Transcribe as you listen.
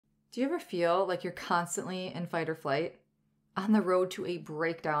Do you ever feel like you're constantly in fight or flight, on the road to a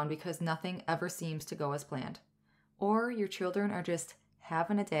breakdown because nothing ever seems to go as planned? Or your children are just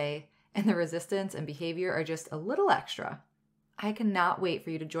having a day and the resistance and behavior are just a little extra? I cannot wait for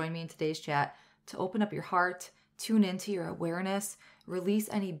you to join me in today's chat to open up your heart, tune into your awareness, release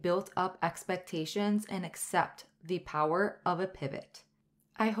any built-up expectations, and accept the power of a pivot.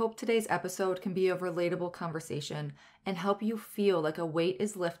 I hope today's episode can be a relatable conversation and help you feel like a weight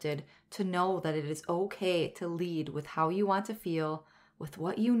is lifted to know that it is okay to lead with how you want to feel, with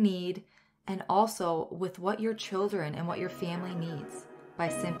what you need, and also with what your children and what your family needs by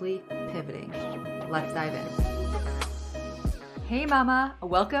simply pivoting. Let's dive in. Hey mama,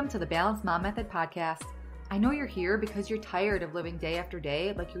 welcome to the Balanced Mom Method podcast. I know you're here because you're tired of living day after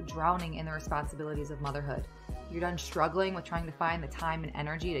day like you're drowning in the responsibilities of motherhood. You're done struggling with trying to find the time and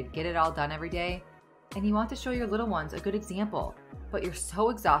energy to get it all done every day, and you want to show your little ones a good example, but you're so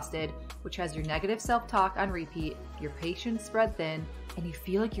exhausted, which has your negative self-talk on repeat, your patience spread thin, and you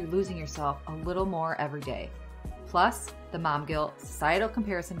feel like you're losing yourself a little more every day. Plus, the mom guilt, societal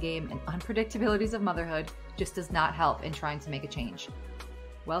comparison game, and unpredictabilities of motherhood just does not help in trying to make a change.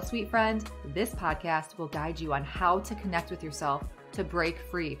 Well, sweet friend, this podcast will guide you on how to connect with yourself to break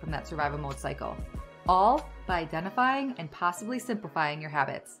free from that survival mode cycle, all by identifying and possibly simplifying your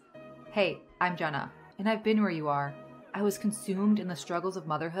habits. Hey, I'm Jenna, and I've been where you are. I was consumed in the struggles of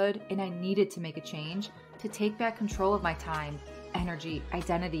motherhood, and I needed to make a change to take back control of my time, energy,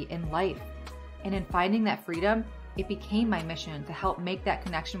 identity, and life. And in finding that freedom, it became my mission to help make that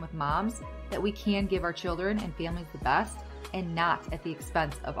connection with moms that we can give our children and families the best and not at the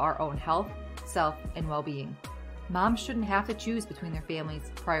expense of our own health, self, and well-being. Moms shouldn't have to choose between their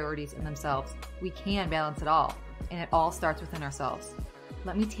families, priorities, and themselves. We can balance it all, and it all starts within ourselves.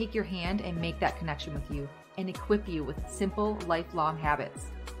 Let me take your hand and make that connection with you and equip you with simple, lifelong habits.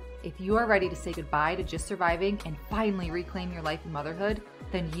 If you are ready to say goodbye to just surviving and finally reclaim your life in motherhood,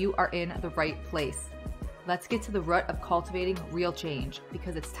 then you are in the right place. Let's get to the root of cultivating real change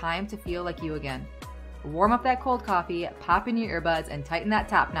because it's time to feel like you again. Warm up that cold coffee, pop in your earbuds, and tighten that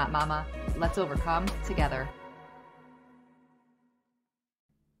top knot, mama. Let's overcome together.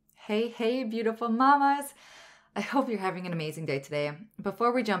 Hey, beautiful mamas. I hope you're having an amazing day today.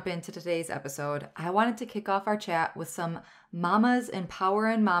 Before we jump into today's episode, I wanted to kick off our chat with some mamas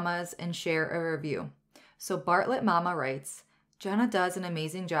empowering mamas and share a review. So Bartlett Mama writes, Jenna does an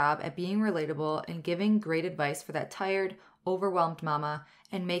amazing job at being relatable and giving great advice for that tired, overwhelmed mama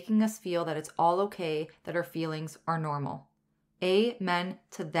and making us feel that it's all okay, that our feelings are normal. Amen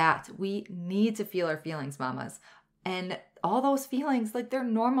to that. We need to feel our feelings, mamas. And all those feelings, like they're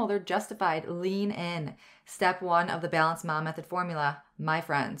normal, they're justified. Lean in. Step 1 of the Balanced Mom Method formula, my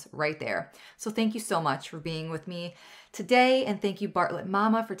friends, right there. So thank you so much for being with me today. And thank you, Bartlett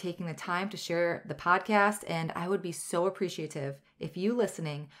Mama, for taking the time to share the podcast. And I would be so appreciative if you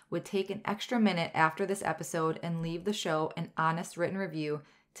listening would take an extra minute after this episode and leave the show an honest written review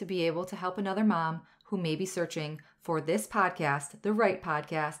to be able to help another mom who may be searching for this podcast, the right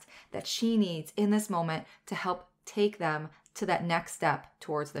podcast that she needs in this moment to help take them to that next step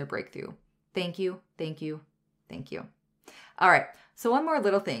towards their breakthrough. Thank you, thank you, thank you. All right, so one more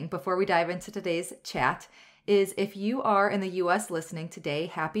little thing before we dive into today's chat is if you are in the US listening today,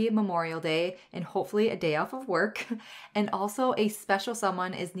 happy Memorial Day and hopefully a day off of work. And also a special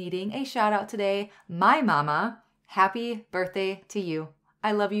someone is needing a shout out today, my mama. Happy birthday to you.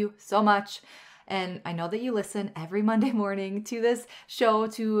 I love you so much. And I know that you listen every Monday morning to this show,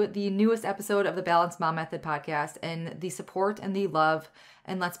 to the newest episode of the Balanced Mom Method podcast, and the support and the love,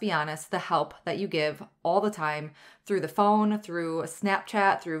 and let's be honest, the help that you give all the time through the phone, through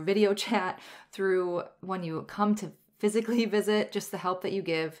Snapchat, through video chat, through when you come to physically visit, just the help that you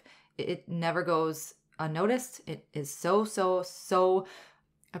give, it never goes unnoticed. It is so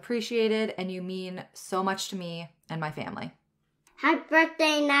appreciated, and you mean so much to me and my family. Happy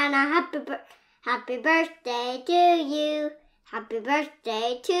birthday, Nana. Happy birthday to you. Happy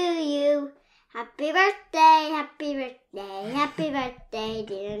birthday to you. Happy birthday, happy birthday, happy birthday,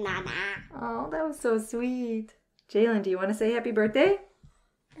 dear Nana. Oh, that was so sweet. Jalen, do you want to say happy birthday?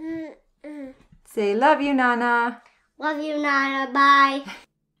 Say love you, Nana. Love you, Nana. Bye.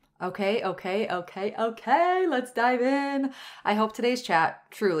 Okay. Let's dive in. I hope today's chat,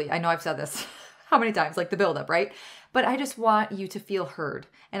 truly, I know I've said this how many times, like the buildup, right? But I just want you to feel heard.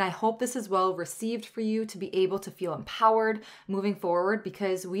 And I hope this is well received for you to be able to feel empowered moving forward,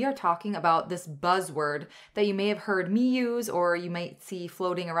 because we are talking about this buzzword that you may have heard me use or you might see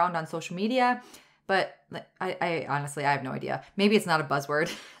floating around on social media. But I honestly, I have no idea. Maybe it's not a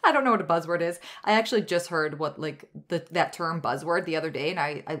buzzword. I don't know what a buzzword is. I actually just heard what like that term buzzword the other day, and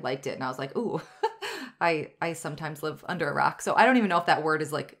I liked it, and I was like, ooh, I sometimes live under a rock, so I don't even know if that word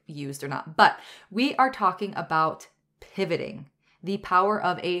is like used or not. But we are talking about pivoting, the power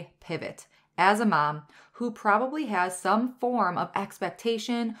of a pivot. As a mom who probably has some form of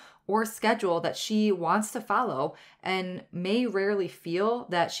expectation or schedule that she wants to follow and may rarely feel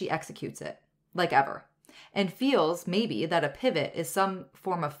that she executes it, like ever, and feels maybe that a pivot is some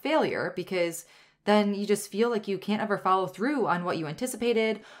form of failure because then you just feel like you can't ever follow through on what you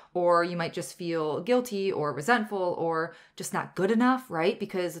anticipated, or you might just feel guilty or resentful or just not good enough, right?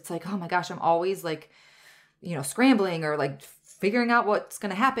 Because it's like, oh my gosh, I'm always like, scrambling or like figuring out what's going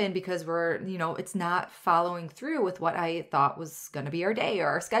to happen because it's not following through with what I thought was going to be our day or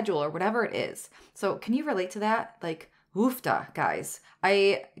our schedule or whatever it is. So can you relate to that? Like, woofda, guys.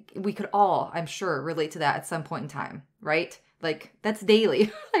 We could all, I'm sure, relate to that at some point in time, right? Like, that's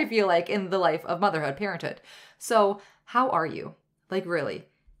daily, I feel like, in the life of motherhood, parenthood. So how are you? Like, really,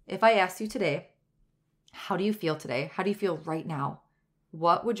 if I asked you today, how do you feel today? How do you feel right now?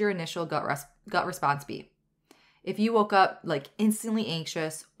 What would your initial gut response be? If you woke up like instantly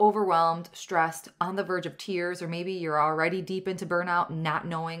anxious, overwhelmed, stressed, on the verge of tears, or maybe you're already deep into burnout, not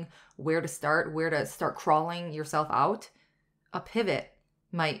knowing where to start crawling yourself out, a pivot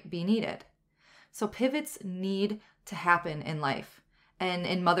might be needed. So pivots need to happen in life and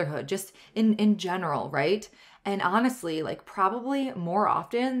in motherhood, just in general, right? And honestly, like probably more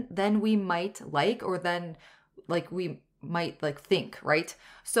often than we might like or than like we might like think, right?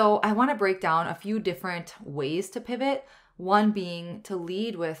 So I want to break down a few different ways to pivot. One being to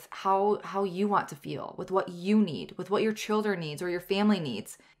lead with how you want to feel, with what you need, with what your children needs or your family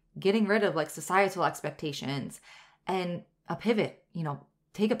needs, getting rid of like societal expectations and a pivot,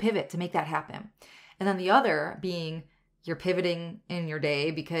 take a pivot to make that happen. And then the other being you're pivoting in your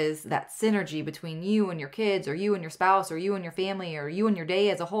day because that synergy between you and your kids or you and your spouse or you and your family or you and your day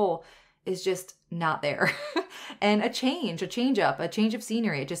as a whole is just not there. And a change up, a change of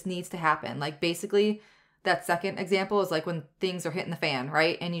scenery, it just needs to happen. Like basically that second example is like when things are hitting the fan,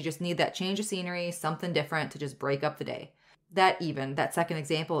 right? And you just need that change of scenery, something different to just break up the day. That second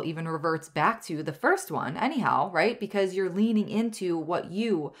example even reverts back to the first one anyhow, right? Because you're leaning into what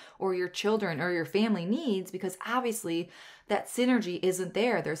you or your children or your family needs because obviously that synergy isn't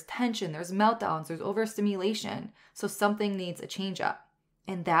there. There's tension, there's meltdowns, there's overstimulation. So something needs a change up.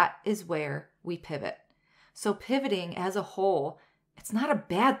 And that is where we pivot. So pivoting as a whole, it's not a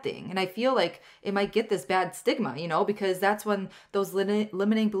bad thing. And I feel like it might get this bad stigma, because that's when those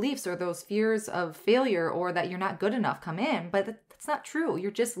limiting beliefs or those fears of failure or that you're not good enough come in. But that's not true.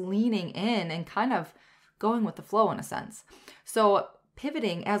 You're just leaning in and kind of going with the flow in a sense. So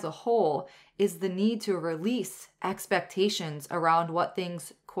pivoting as a whole is the need to release expectations around what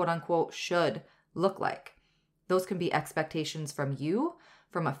things, quote unquote, should look like. Those can be expectations from you,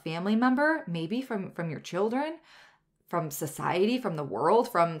 from a family member, maybe from your children, from society, from the world,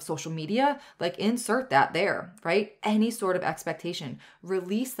 from social media. Like insert that there, right? Any sort of expectation.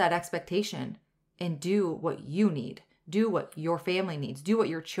 Release that expectation and do what you need. Do what your family needs. Do what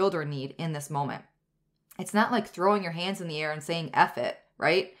your children need in this moment. It's not like throwing your hands in the air and saying F it,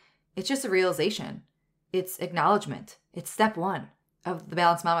 right? It's just a realization. It's acknowledgement. It's step one of the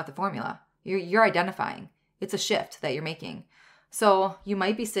Balanced Mom Method formula. You're identifying. It's a shift that you're making. So you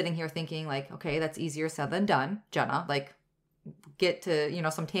might be sitting here thinking like, okay, that's easier said than done, Jenna, like get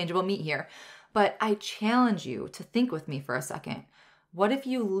to, some tangible meat here. But I challenge you to think with me for a second. What if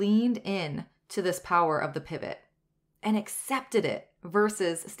you leaned in to this power of the pivot and accepted it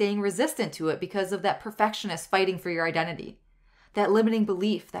versus staying resistant to it because of that perfectionist fighting for your identity? That limiting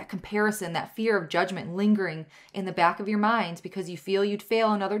belief, that comparison, that fear of judgment lingering in the back of your mind because you feel you'd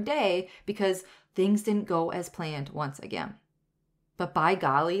fail another day because things didn't go as planned once again. But by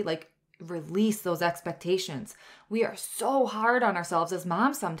golly, like release those expectations. We are so hard on ourselves as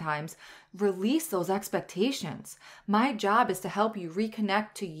moms sometimes. Release those expectations. My job is to help you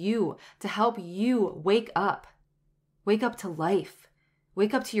reconnect to you, to help you wake up. Wake up to life.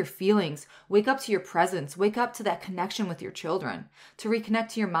 Wake up to your feelings. Wake up to your presence. Wake up to that connection with your children. To reconnect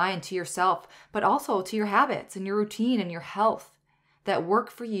to your mind, to yourself, but also to your habits and your routine and your health that work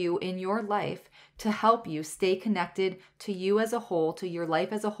for you in your life to help you stay connected to you as a whole, to your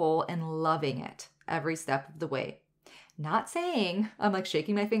life as a whole, and loving it every step of the way. Not saying, I'm like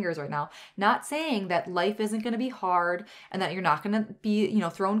shaking my fingers right now, not saying that life isn't going to be hard and that you're not going to be,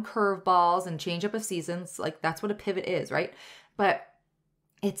 thrown curveballs and change up of seasons. Like that's what a pivot is, right? But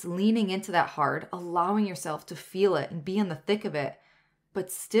it's leaning into that hard, allowing yourself to feel it and be in the thick of it,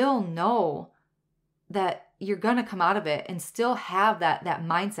 but still know that you're going to come out of it and still have that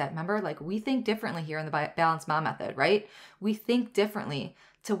mindset. Remember, like, we think differently here in the Balanced Mom Method, right? We think differently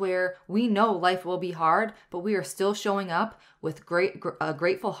to where we know life will be hard, but we are still showing up with a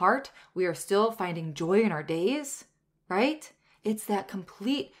grateful heart. We are still finding joy in our days, right? It's that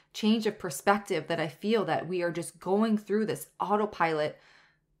complete change of perspective that I feel that we are just going through this autopilot,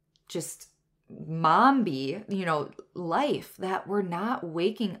 just momby, life, that we're not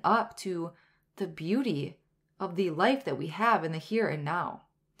waking up to the beauty of the life that we have in the here and now.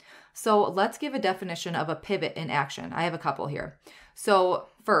 So let's give a definition of a pivot in action. I have a couple here. So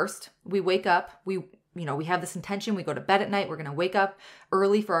first, we wake up, we have this intention, we go to bed at night, we're going to wake up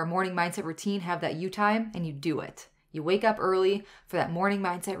early for our morning mindset routine, have that you time, and you do it. You wake up early for that morning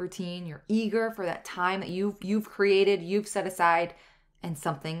mindset routine. You're eager for that time that you've created, you've set aside, and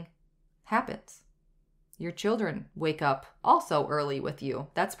something happens. Your children wake up also early with you.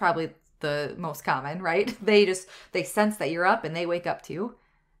 That's probably the most common, right? They sense that you're up and they wake up too.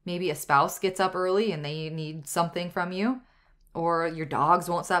 Maybe a spouse gets up early and they need something from you, or your dogs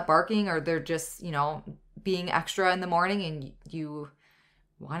won't stop barking, or they're just, being extra in the morning and you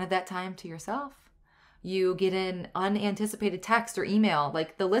wanted that time to yourself. You get an unanticipated text or email,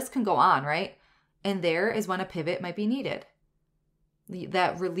 like the list can go on, right? And there is when a pivot might be needed.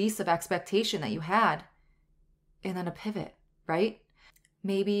 That release of expectation that you had, and then a pivot, right?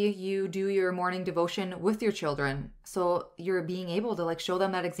 Maybe you do your morning devotion with your children. So you're being able to show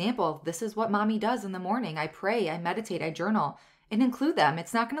them that example. This is what mommy does in the morning. I pray, I meditate, I journal, and include them.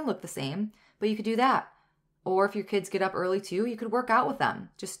 It's not going to look the same, but you could do that. Or if your kids get up early too, you could work out with them.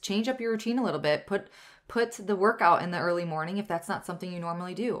 Just change up your routine a little bit. Put the workout in the early morning if that's not something you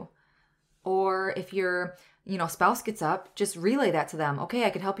normally do. Or if your spouse gets up, just relay that to them. Okay,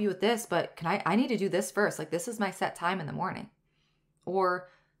 I could help you with this, but I need to do this first. This is my set time in the morning. Or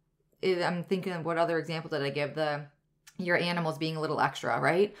I'm thinking of what other example did I give? Your animals being a little extra,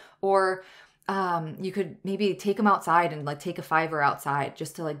 right? Or you could maybe take them outside and take a 5-hour outside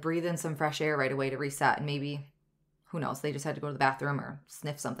just to breathe in some fresh air right away to reset. And maybe, who knows, they just had to go to the bathroom or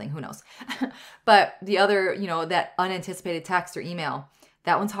sniff something, who knows. But the other, that unanticipated text or email,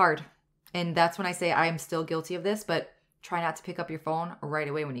 that one's hard. And that's when I say I'm still guilty of this, but try not to pick up your phone right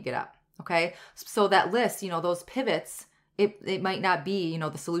away when you get up, okay? So that list, those pivots, it might not be,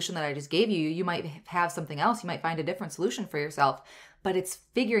 the solution that I just gave you. You might have something else. You might find a different solution for yourself, but it's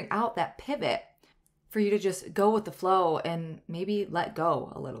figuring out that pivot for you to just go with the flow and maybe let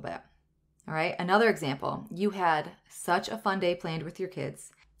go a little bit. All right. Another example, you had such a fun day planned with your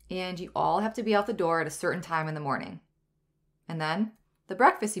kids and you all have to be out the door at a certain time in the morning. And then the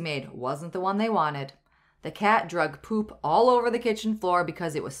breakfast you made wasn't the one they wanted. The cat drug poop all over the kitchen floor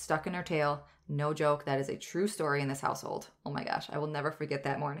because it was stuck in her tail. No joke. That is a true story in this household. Oh my gosh. I will never forget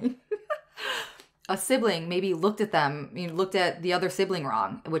that morning. A sibling maybe looked at the other sibling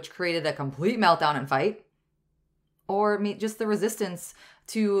wrong, which created a complete meltdown and fight. Or just the resistance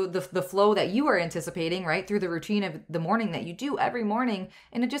to the flow that you are anticipating, right? Through the routine of the morning that you do every morning.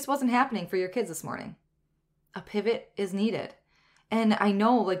 And it just wasn't happening for your kids this morning. A pivot is needed. And I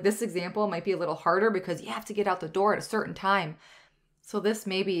know this example might be a little harder because you have to get out the door at a certain time. So this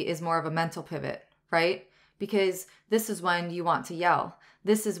maybe is more of a mental pivot, right? Because this is when you want to yell.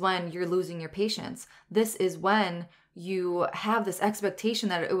 This is when you're losing your patience. This is when you have this expectation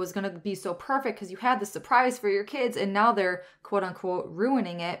that it was going to be so perfect because you had this surprise for your kids and now they're quote unquote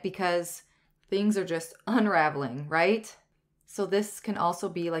ruining it because things are just unraveling, right? So this can also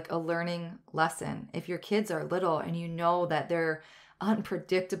be a learning lesson. If your kids are little and you know that they're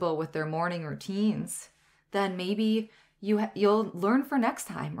unpredictable with their morning routines, then maybe you'll learn for next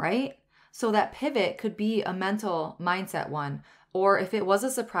time, right? So that pivot could be a mental mindset one. Or if it was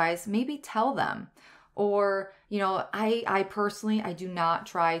a surprise, maybe tell them. Or, I personally, I do not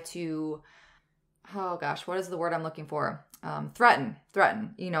try to, oh gosh, what is the word I'm looking for? Threaten,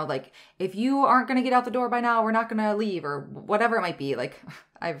 if you aren't going to get out the door by now, we're not going to leave, or whatever it might be.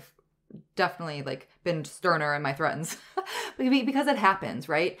 I've definitely been sterner in my threatens because it happens,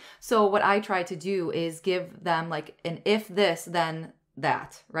 right? So what I try to do is give them an if this, then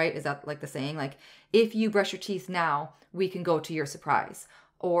that, right? Is that the saying? If you brush your teeth now, we can go to your surprise.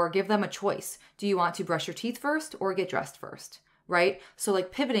 Or give them a choice. Do you want to brush your teeth first or get dressed first? Right? So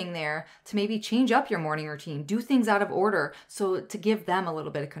pivoting there to maybe change up your morning routine, do things out of order. So to give them a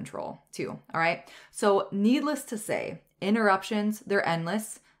little bit of control too. All right. So needless to say, interruptions, they're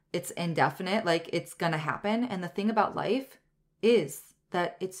endless. It's indefinite. It's going to happen. And the thing about life is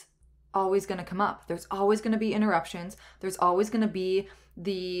that it's always going to come up. There's always going to be interruptions. There's always going to be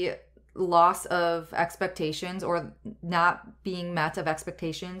the loss of expectations or not being met of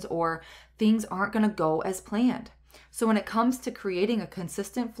expectations, or things aren't going to go as planned. So when it comes to creating a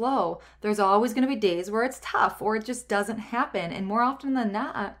consistent flow, there's always going to be days where it's tough or it just doesn't happen. And more often than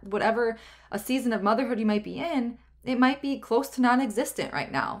not, whatever a season of motherhood you might be in, it might be close to non-existent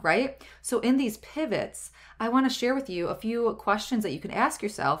right now, right? So in these pivots, I want to share with you a few questions that you can ask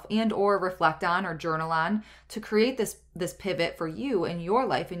yourself and or reflect on or journal on to create this pivot for you in your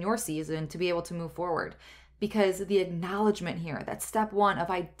life, in your season, to be able to move forward. Because the acknowledgement here, that's step one of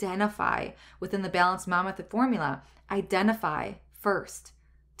identify within the Balanced Mom Method formula, identify first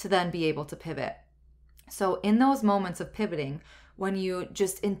to then be able to pivot. So in those moments of pivoting, when you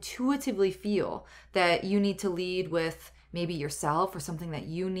just intuitively feel that you need to lead with maybe yourself or something that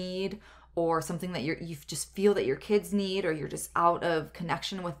you need, or something that you just feel that your kids need, or you're just out of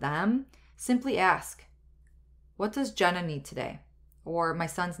connection with them, simply ask, what does Jenna need today? Or my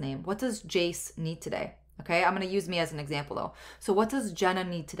son's name, what does Jace need today? Okay, I'm going to use me as an example though. So what does Jenna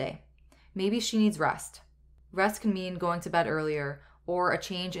need today? Maybe she needs rest. Rest can mean going to bed earlier or a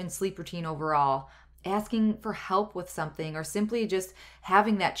change in sleep routine overall, asking for help with something, or simply just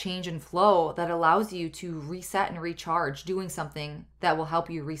having that change in flow that allows you to reset and recharge, doing something that will help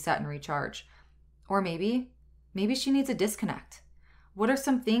you reset and recharge. Or maybe she needs a disconnect. What are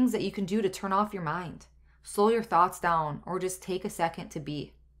some things that you can do to turn off your mind, slow your thoughts down, or just take a second to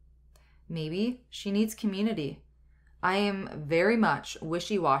be? Maybe she needs community. I am very much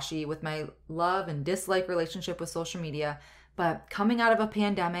wishy-washy with my love and dislike relationship with social media, but coming out of a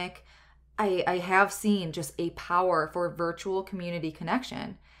pandemic, I have seen just a power for virtual community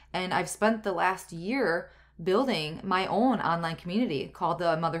connection. And I've spent the last year building my own online community called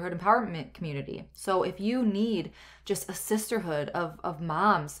the Motherhood Empowerment Community. So if you need just a sisterhood of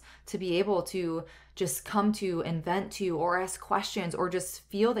moms to be able to just come to and vent to or ask questions or just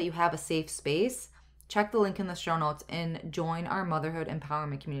feel that you have a safe space, check the link in the show notes and join our Motherhood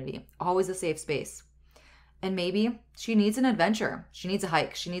Empowerment Community. Always a safe space. And maybe she needs an adventure. She needs a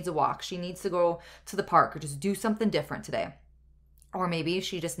hike. She needs a walk. She needs to go to the park or just do something different today. Or maybe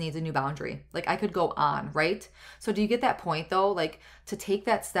she just needs a new boundary. Like, I could go on, right? So do you get that point though? Like, to take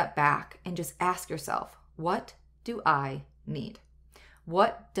that step back and just ask yourself, what do I need?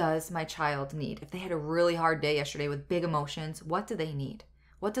 What does my child need? If they had a really hard day yesterday with big emotions, what do they need?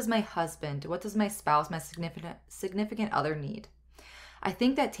 What does my husband, what does my spouse, my significant other need? I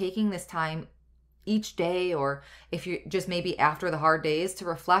think that taking this time each day, or if you just maybe after the hard days, to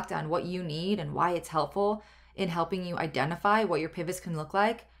reflect on what you need and why it's helpful in helping you identify what your pivots can look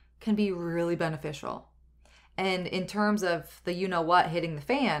like, can be really beneficial. And in terms of the you know what hitting the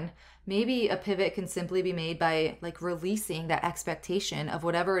fan, maybe a pivot can simply be made by like releasing that expectation of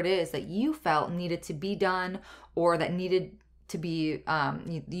whatever it is that you felt needed to be done, or that needed to be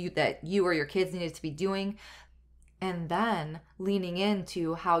that you or your kids needed to be doing. And then leaning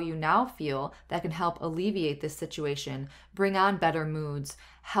into how you now feel that can help alleviate this situation, bring on better moods,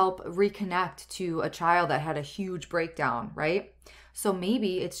 help reconnect to a child that had a huge breakdown, right? So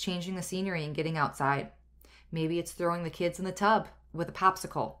maybe it's changing the scenery and getting outside. Maybe it's throwing the kids in the tub with a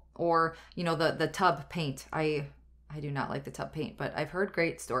popsicle, or, you know, the tub paint. I do not like the tub paint, but I've heard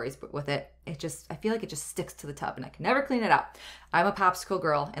great stories with it. I feel like it just sticks to the tub and I can never clean it out. I'm a popsicle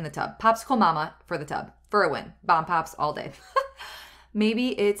girl in the tub. Popsicle mama for the tub. For a win. Bomb pops all day. Maybe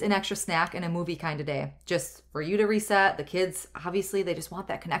it's an extra snack and a movie kind of day, just for you to reset. The kids, obviously, they just want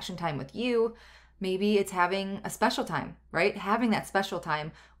that connection time with you. Maybe it's having a special time, right? Having that special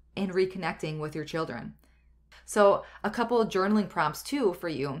time and reconnecting with your children. So a couple of journaling prompts too for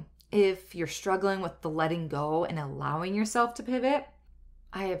you. If you're struggling with the letting go and allowing yourself to pivot,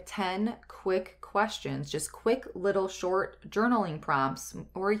 I have 10 quick questions, just quick little short journaling prompts,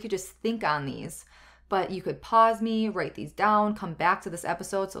 or you could just think on these. But you could pause me, write these down, come back to this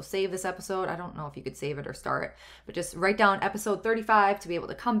episode. So save this episode. I don't know if you could save it or start, but just write down episode 35 to be able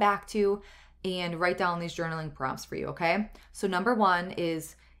to come back to and write down these journaling prompts for you, okay? So number 1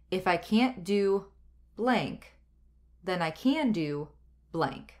 is, if I can't do blank, then I can do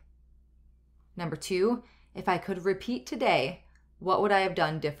blank. Number 2, if I could repeat today, what would I have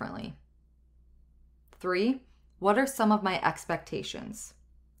done differently? 3, what are some of my expectations?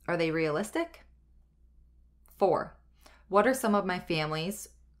 Are they realistic? 4, what are some of my family's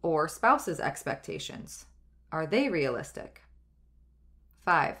or spouse's expectations? Are they realistic?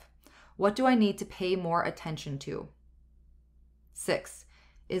 5, what do I need to pay more attention to? 6,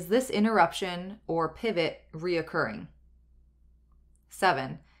 is this interruption or pivot reoccurring?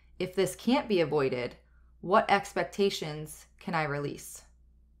 7, if this can't be avoided, what expectations can I release?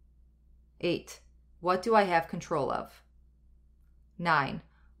 8, what do I have control of? 9,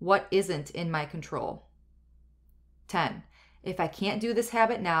 What isn't in my control? 10. If I can't do this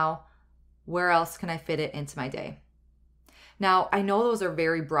habit now, where else can I fit it into my day? Now, I know those are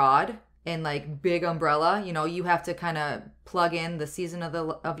very broad and like big umbrella. You know, you have to kind of plug in the season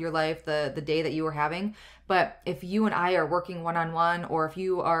of your life, the day that you are having. But if you and I are working one-on-one, or if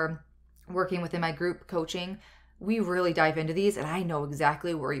you are working within my group coaching, we really dive into these, and I know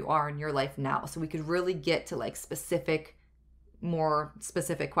exactly where you are in your life now. So we could really get to like more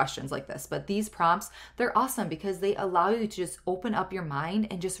specific questions like this. But these prompts, they're awesome because they allow you to just open up your mind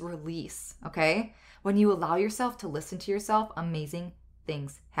and just release, okay? When you allow yourself to listen to yourself, amazing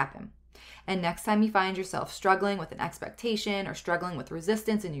things happen. And next time you find yourself struggling with an expectation or struggling with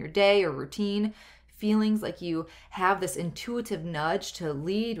resistance in your day or routine, feelings like you have this intuitive nudge to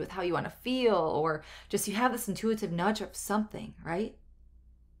lead with how you want to feel, or just you have this intuitive nudge of something, right?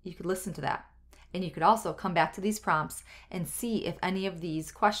 You could listen to that. And you could also come back to these prompts and see if any of these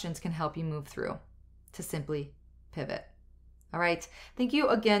questions can help you move through to simply pivot. All right. Thank you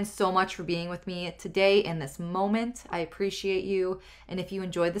again so much for being with me today in this moment. I appreciate you. And if you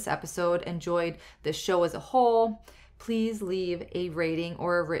enjoyed this episode, enjoyed the show as a whole, please leave a rating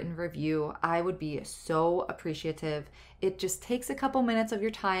or a written review. I would be so appreciative. It just takes a couple minutes of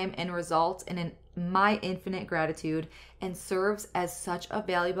your time and results in my infinite gratitude and serves as such a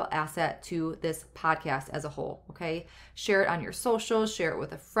valuable asset to this podcast as a whole, okay? Share it on your socials, share it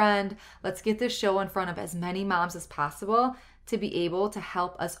with a friend. Let's get this show in front of as many moms as possible to be able to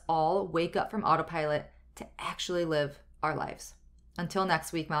help us all wake up from autopilot to actually live our lives. Until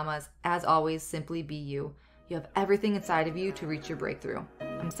next week, mamas, as always, simply be you. You have everything inside of you to reach your breakthrough.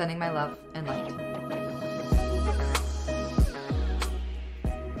 I'm sending my love and light.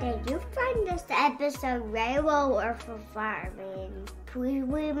 Did you find this episode relatable or for farming? Please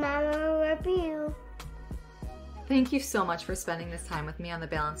leave Mama a review. Thank you so much for spending this time with me on the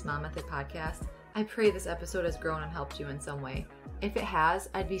Balanced Mom Method podcast. I pray this episode has grown and helped you in some way. If it has,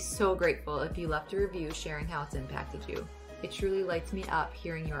 I'd be so grateful if you left a review sharing how it's impacted you. It truly lights me up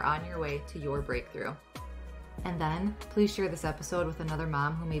hearing you are on your way to your breakthrough. And then, please share this episode with another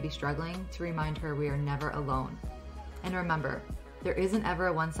mom who may be struggling to remind her we are never alone. And remember, there isn't ever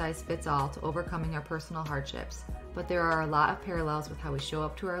a one-size-fits-all to overcoming our personal hardships, but there are a lot of parallels with how we show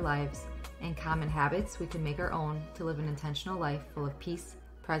up to our lives and common habits we can make our own to live an intentional life full of peace,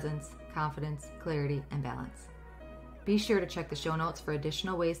 presence, confidence, clarity, and balance. Be sure to check the show notes for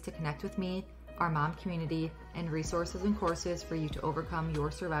additional ways to connect with me, our mom community, and resources and courses for you to overcome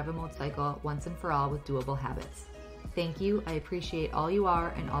your survival mode cycle once and for all with doable habits. Thank you. I appreciate all you are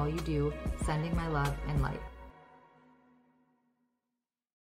and all you do. Sending my love and light.